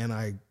calendar, and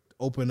I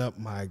open up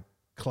my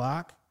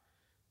Clock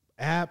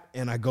app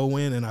and I go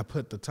in and I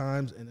put the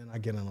times and then I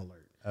get an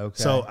alert.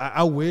 Okay. So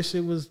I wish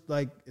it was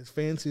like as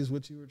fancy as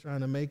what you were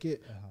trying to make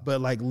it,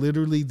 but like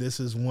literally this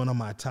is one of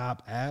my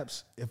top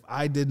apps. If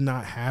I did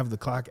not have the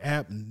Clock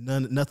app,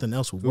 nothing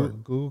else would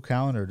work. Google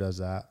Calendar does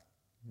that.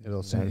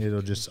 It'll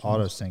just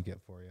auto sync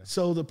it for you.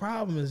 So the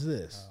problem is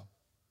this: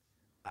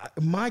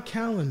 my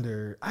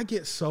calendar, I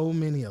get so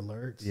many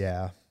alerts.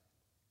 Yeah.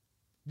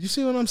 You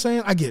see what I'm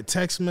saying? I get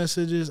text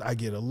messages, I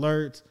get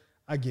alerts.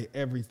 I get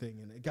everything,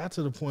 and it got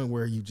to the point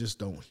where you just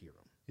don't hear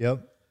them.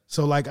 Yep.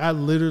 So like I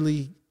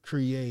literally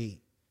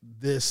create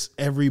this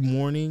every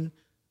morning.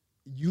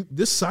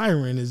 This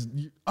siren is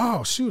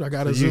oh shoot! I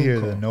got a Zoom you hear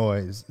call. the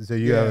noise, so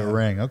you have a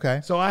ring.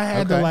 Okay. So I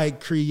had to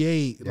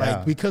create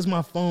because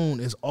my phone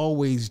is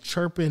always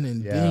chirping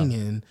and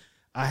dinging.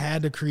 I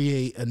had to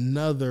create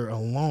another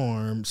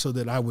alarm so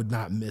that I would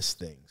not miss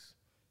things.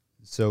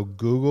 So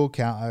Google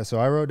So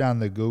I wrote down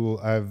the Google.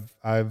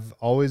 I've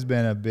always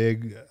been a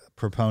big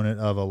proponent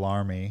of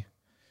Alarmy,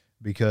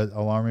 because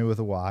Alarmy with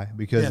a Y,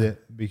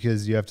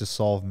 because you have to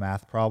solve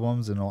math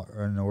problems in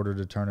order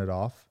to turn it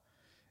off.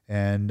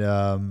 And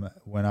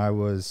when I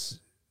was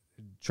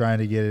trying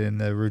to get in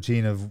the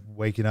routine of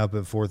waking up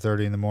at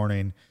 4:30 in the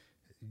morning,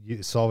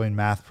 solving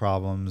math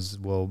problems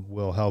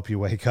will help you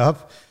wake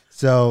up.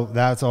 So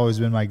that's always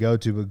been my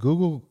go-to. But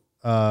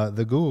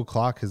the Google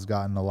Clock has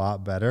gotten a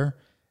lot better,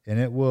 and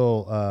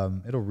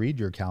it'll read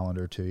your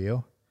calendar to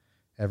you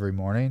every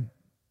morning.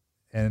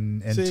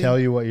 And tell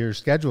you what your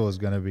schedule is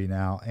going to be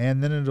now.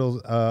 And then it'll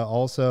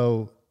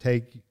also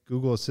take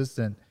Google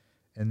Assistant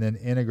and then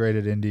integrate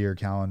it into your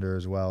calendar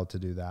as well to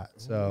do that.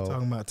 So we're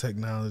talking about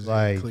technology,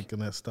 like, clicking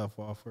that stuff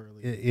off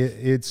early.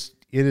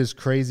 It is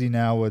crazy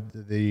now what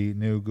the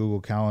new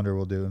Google Calendar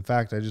will do. In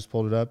fact, I just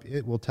pulled it up.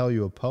 It will tell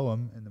you a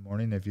poem in the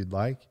morning if you'd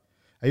like.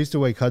 I used to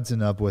wake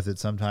Hudson up with it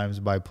sometimes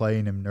by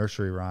playing him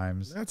nursery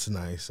rhymes. That's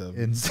nice of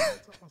you.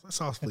 That's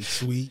awfully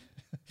sweet.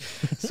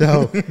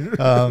 So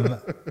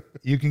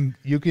you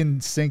can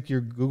sync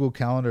your Google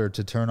Calendar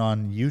to turn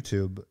on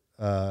YouTube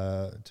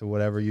to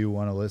whatever you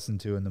want to listen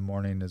to in the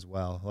morning as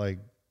well. Like,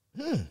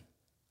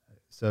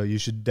 so you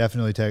should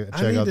definitely check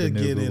out the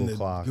new Google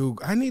clock.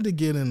 I need to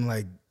get in,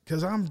 like,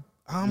 because I'm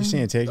you just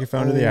need to take your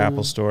phone to the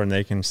Apple Store and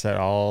they can set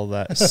all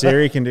that.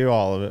 Siri can do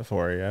all of it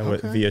for you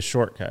via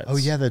shortcuts. Oh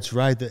yeah, that's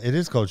right. It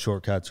is called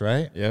Shortcuts,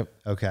 right? Yep.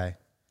 Okay.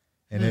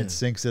 And it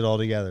syncs it all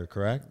together,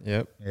 correct?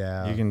 Yep.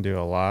 Yeah. You can do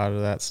a lot of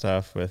that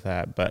stuff with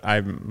that. But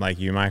I'm like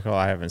you, Michael,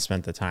 I haven't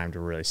spent the time to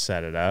really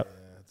set it up.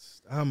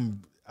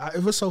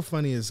 It was so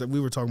funny is that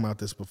we were talking about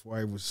this before.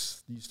 I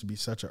used to be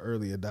such an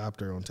early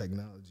adopter on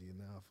technology, and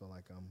now I feel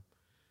like I'm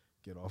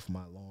get off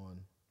my lawn.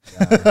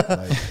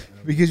 Like,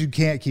 because you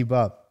can't keep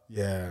up.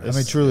 Yeah. I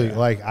mean, truly,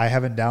 like, I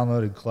haven't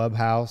downloaded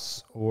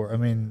Clubhouse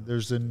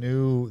there's a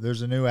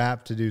new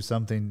app to do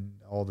something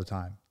all the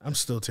time. I'm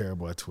still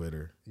terrible at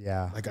Twitter.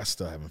 Yeah. Like, I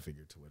still haven't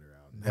figured Twitter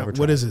out. Now,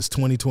 what is this,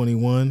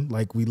 2021?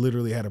 Like, we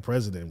literally had a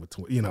president with,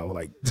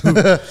 like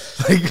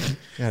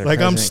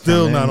I'm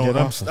still not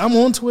on. I'm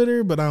on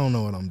Twitter, but I don't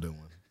know what I'm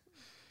doing.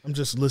 I'm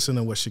just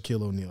listening to what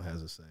Shaquille O'Neal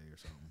has to say or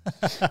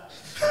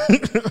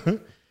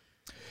something.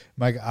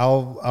 Mike,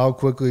 I'll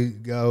quickly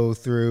go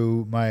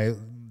through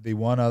the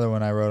one other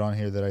one I wrote on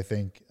here that I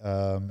think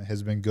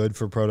has been good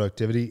for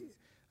productivity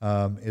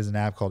is an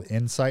app called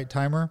Insight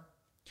Timer,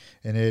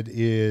 and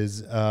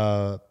it's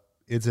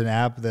an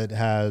app that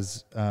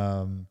has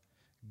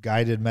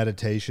guided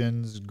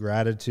meditations,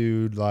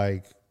 gratitude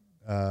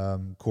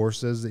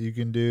courses that you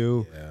can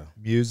do,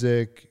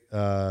 music,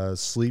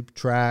 sleep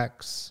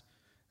tracks,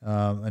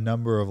 a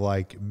number of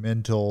like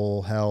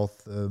mental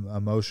health,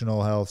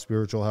 emotional health,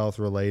 spiritual health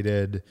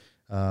related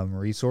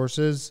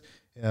resources.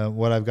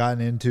 What I've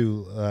gotten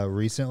into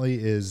recently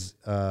is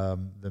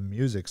the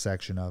music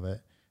section of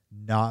it,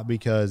 not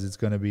because it's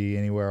going to be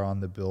anywhere on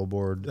the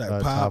Billboard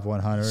Top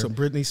 100. So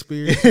Britney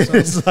Spears.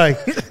 It's like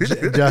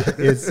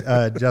it's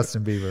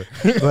Justin Bieber,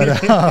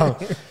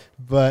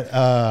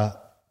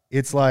 but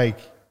it's like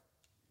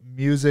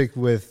music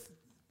with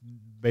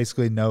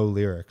basically no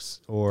lyrics,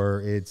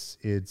 or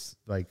it's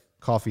like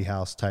coffee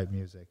house type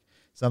music.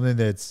 Something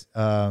that's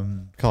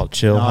called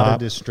chill not hop. A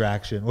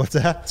distraction. What's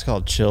that? It's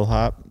called chill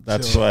hop.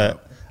 That's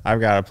I've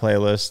got a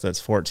playlist that's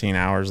 14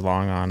 hours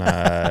long on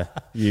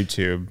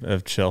YouTube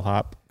of chill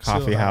hop,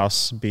 coffee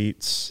house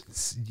beats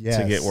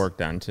to get work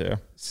done too.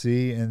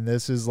 See, and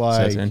this is like,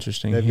 so that's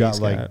interesting. They've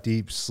got like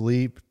deep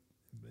sleep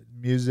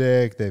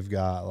music. They've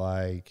got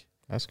like,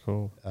 that's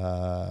cool.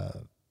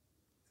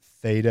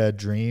 Theta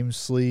dream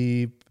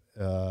sleep.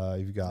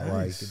 You've got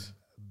like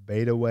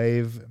beta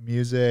wave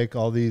music,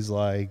 all these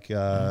like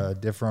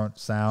different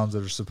sounds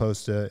that are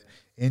supposed to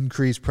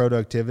increase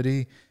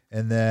productivity.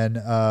 And then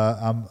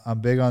I'm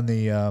big on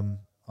the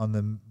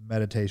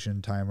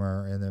meditation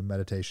timer and the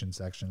meditation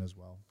section as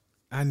well.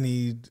 I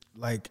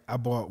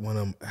bought one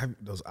of them,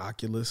 those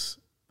Oculus,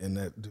 and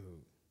that dude,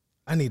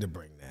 I need to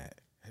bring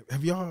that.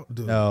 Have y'all?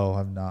 Dude, no,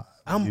 I'm not.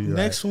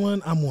 Next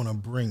one, I'm gonna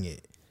bring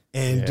it.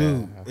 And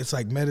dude, it's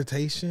like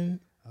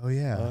meditation. Oh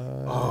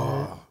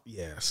yeah.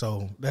 Yeah.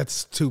 So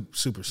that's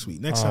super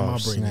sweet. Next time I'll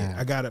bring it.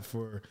 I got it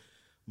for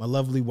my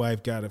lovely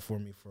wife. Got it for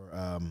me for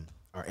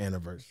our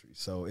anniversary.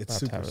 So it's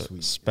super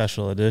sweet.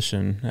 Special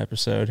edition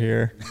episode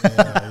here.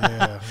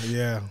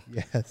 Yeah.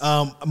 Yes.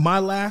 My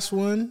last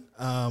one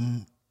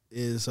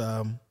is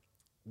where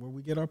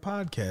we get our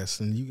podcast,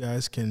 and you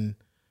guys can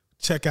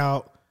check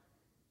out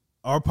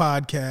our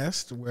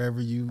podcast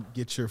wherever you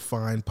get your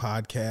fine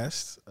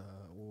podcasts.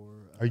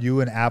 Are you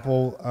an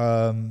Apple?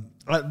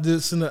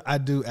 I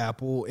do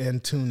Apple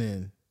and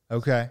TuneIn.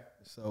 Okay.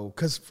 So,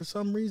 because for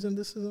some reason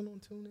this isn't on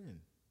TuneIn.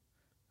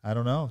 I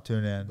don't know.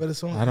 TuneIn. But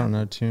it's on. I don't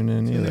know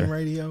TuneIn either. TuneIn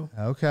Radio.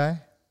 Okay.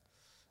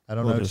 I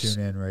don't know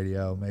TuneIn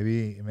Radio.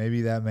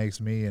 Maybe that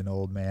makes me an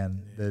old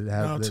man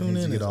that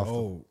needs to get off.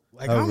 Old.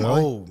 Like I'm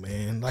old,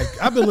 man. Like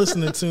I've been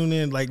listening to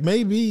TuneIn. Like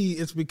maybe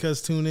it's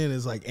because TuneIn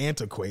is like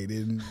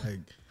antiquated, and like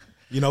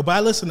but I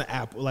listen to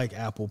Apple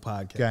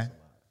podcasts. Okay.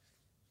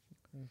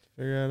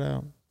 Figure it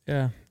out.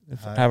 Yeah.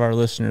 Have our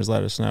listeners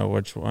let us know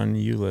which one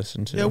you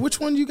listen to. Yeah, which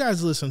one you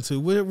guys listen to?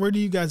 Where do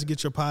you guys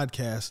get your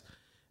podcast?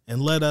 And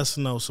let us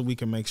know so we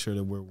can make sure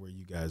that we're where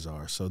you guys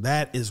are. So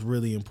that is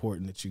really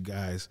important that you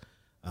guys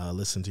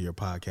listen to your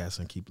podcast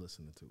and keep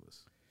listening to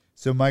us.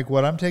 So, Mike,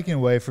 what I'm taking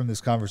away from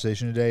this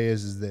conversation today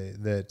is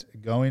that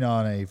going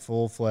on a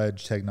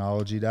full-fledged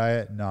technology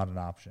diet, not an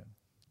option.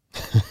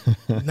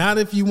 Not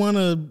if you want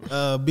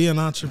to be an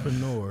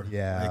entrepreneur.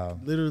 Yeah. Like,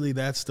 literally,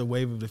 that's the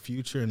wave of the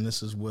future, and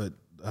this is what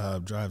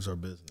drives our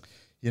business.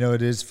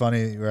 It is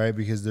funny, right?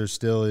 Because there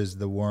still is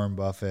the Warren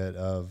Buffett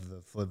of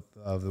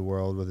the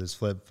world with his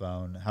flip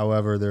phone.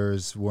 However, there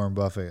is Warren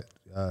Buffett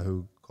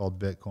who called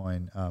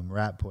Bitcoin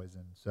rat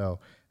poison. So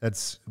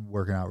that's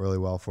working out really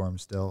well for him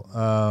still.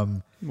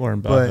 Warren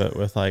Buffett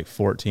with like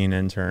 14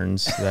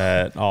 interns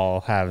that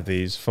all have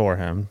these for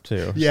him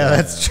too. Yeah, so.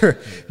 That's true.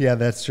 Yeah,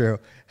 that's true.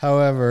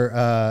 However,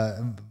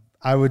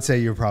 I would say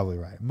you're probably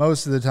right.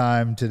 Most of the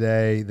time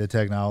today, the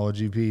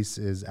technology piece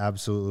is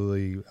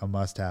absolutely a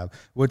must-have.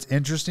 What's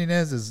interesting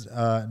is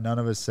none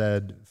of us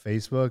said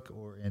Facebook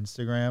or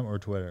Instagram or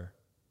Twitter.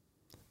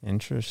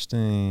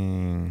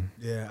 Interesting.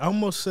 Yeah, I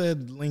almost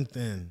said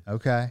LinkedIn.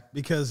 Okay.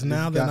 Because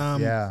now that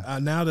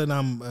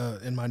I'm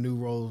in my new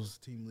role as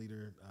team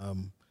leader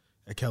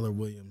at Keller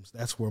Williams,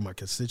 that's where my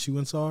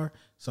constituents are.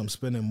 So I'm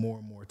spending more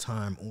and more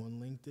time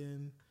on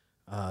LinkedIn,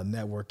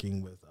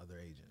 networking with other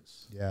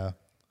agents. Yeah.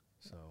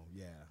 So,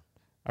 yeah.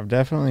 I've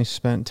definitely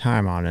spent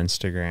time on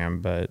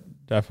Instagram, but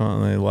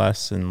definitely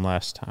less and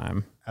less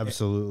time.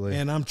 Absolutely.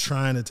 And I'm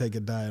trying to take a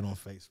diet on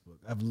Facebook.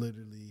 I've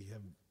literally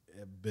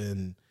have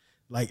been,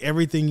 like,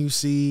 everything you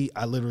see,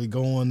 I literally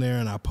go on there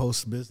and I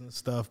post business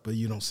stuff, but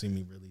you don't see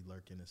me really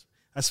lurking.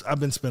 I've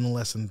been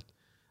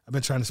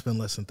trying to spend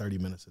less than 30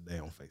 minutes a day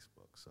on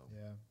Facebook. So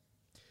yeah,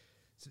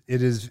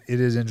 it is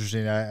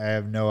interesting. I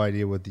have no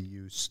idea what the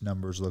use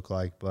numbers look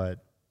like,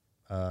 but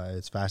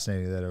it's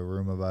fascinating that a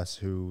room of us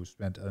who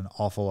spent an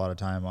awful lot of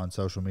time on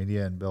social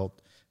media and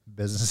built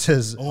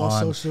businesses on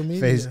social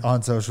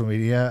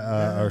media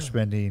are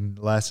spending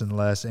less and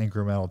less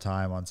incremental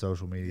time on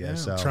social media. Yeah,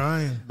 so I'm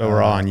trying. But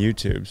we're all on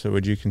YouTube. So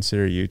would you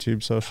consider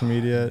YouTube social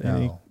media?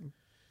 No.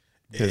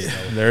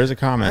 There is a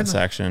comment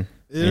section.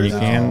 And you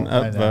can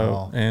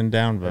upvote and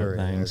downvote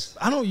things.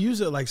 I don't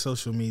use it like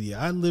social media.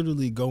 I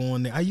literally go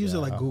on there. I use it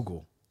like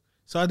Google.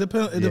 So it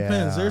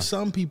depends. There's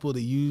some people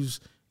that use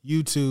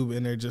YouTube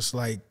and they're just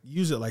like,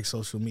 use it like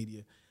social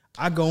media.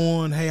 I go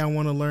on, hey, I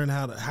want to learn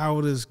I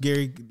want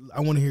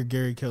to hear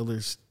Gary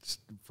Keller's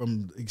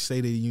from State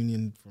of the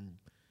Union from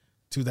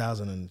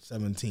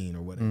 2017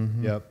 or whatever.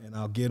 Mm-hmm. Yep. And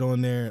I'll get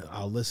on there,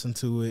 I'll listen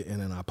to it,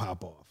 and then I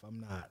pop off.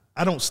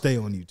 I don't stay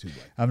on YouTube.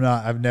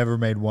 I've never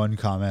made one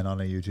comment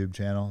on a YouTube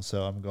channel,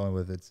 so I'm going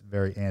with it's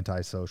very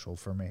antisocial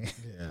for me.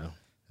 Yeah.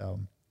 All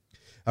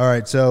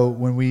right. So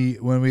when we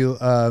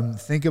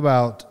think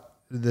about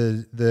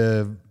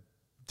the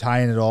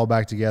tying it all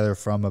back together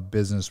from a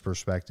business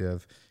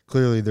perspective,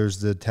 clearly there's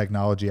the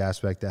technology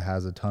aspect that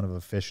has a ton of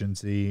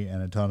efficiency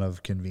and a ton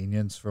of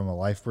convenience from a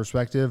life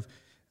perspective.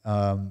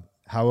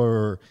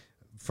 However,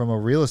 from a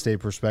real estate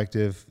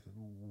perspective,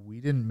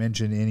 we didn't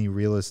mention any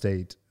real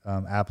estate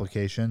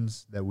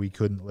applications that we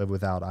couldn't live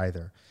without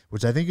either,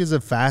 which I think is a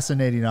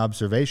fascinating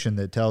observation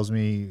that tells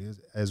me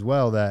as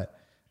well that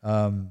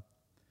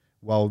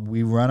while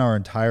we run our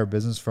entire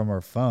business from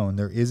our phone,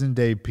 there isn't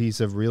a piece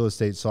of real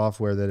estate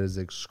software that is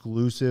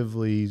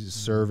exclusively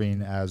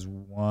serving as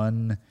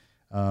one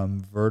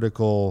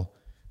vertical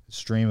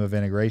stream of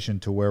integration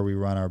to where we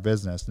run our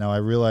business. Now, I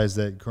realize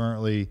that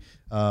currently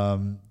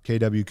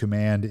KW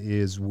Command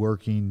is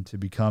working to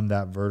become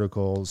that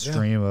vertical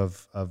stream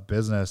of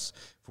business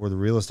for the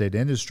real estate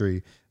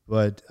industry.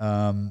 But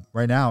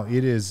right now,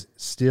 it is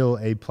still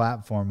a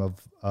platform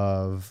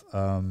of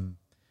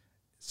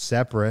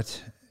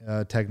separate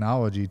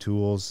technology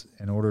tools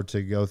in order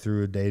to go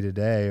through a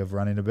day-to-day of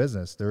running a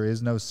business. There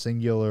is no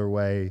singular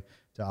way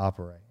to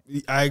operate.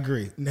 I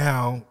agree.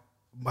 Now,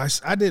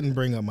 I didn't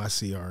bring up my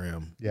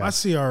CRM. Yeah. My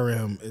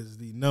CRM is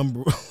the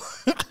number.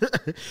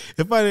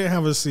 If I didn't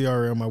have a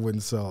CRM, I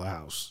wouldn't sell a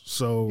house.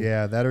 So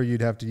yeah, that or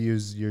you'd have to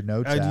use your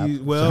notes app.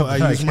 I'm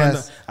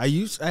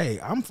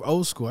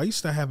old school. I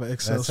used to have an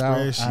Excel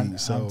spreadsheet.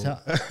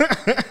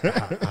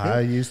 I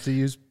used to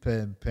use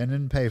pen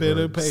and paper. Pen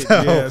and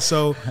paper.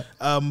 So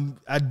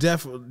I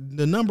definitely,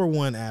 the number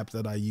one app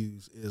that I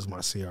use is my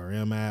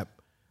CRM app.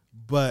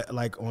 But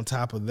like on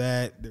top of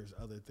that, there's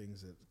other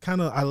things that kind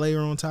of I layer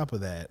on top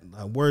of that.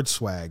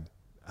 WordSwag,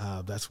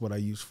 that's what I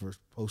use for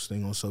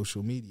posting on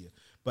social media.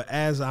 But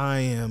as I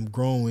am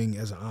growing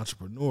as an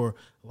entrepreneur,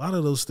 a lot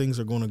of those things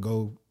are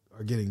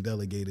getting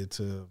delegated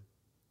to,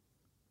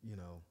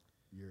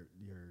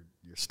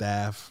 your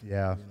staff.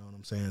 Yeah, you know what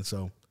I'm saying.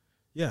 So,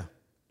 yeah.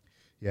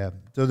 Yeah,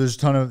 so there's a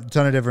ton of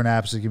different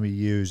apps that can be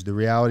used. The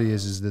reality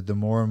is that the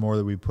more and more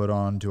that we put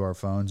onto our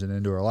phones and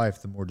into our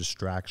life, the more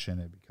distraction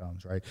it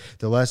becomes, right?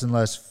 The less and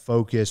less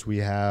focus we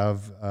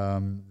have,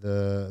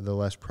 the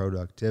less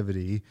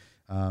productivity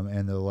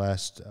and the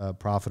less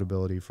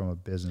profitability from a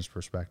business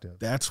perspective.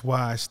 That's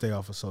why I stay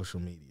off of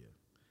social media.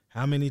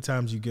 How many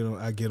times I get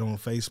on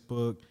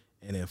Facebook,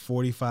 and then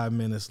 45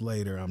 minutes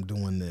later, I'm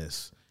doing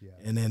this. Yeah.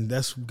 And then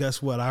guess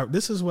what?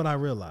 This is what I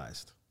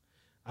realized.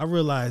 I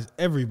realized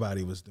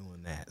everybody was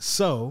doing that.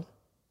 So,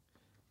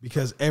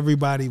 because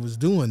everybody was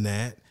doing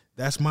that,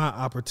 that's my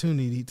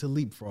opportunity to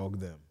leapfrog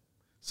them.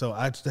 So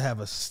I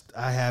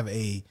have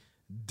a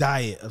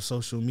diet of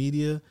social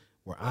media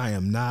where I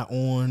am not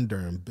on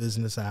during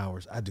business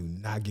hours. I do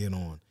not get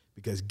on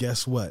because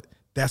guess what?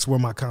 That's where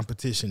my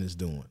competition is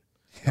doing.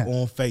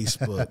 On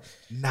Facebook,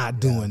 not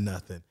doing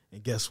nothing.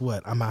 And guess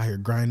what? I'm out here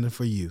grinding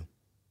for you.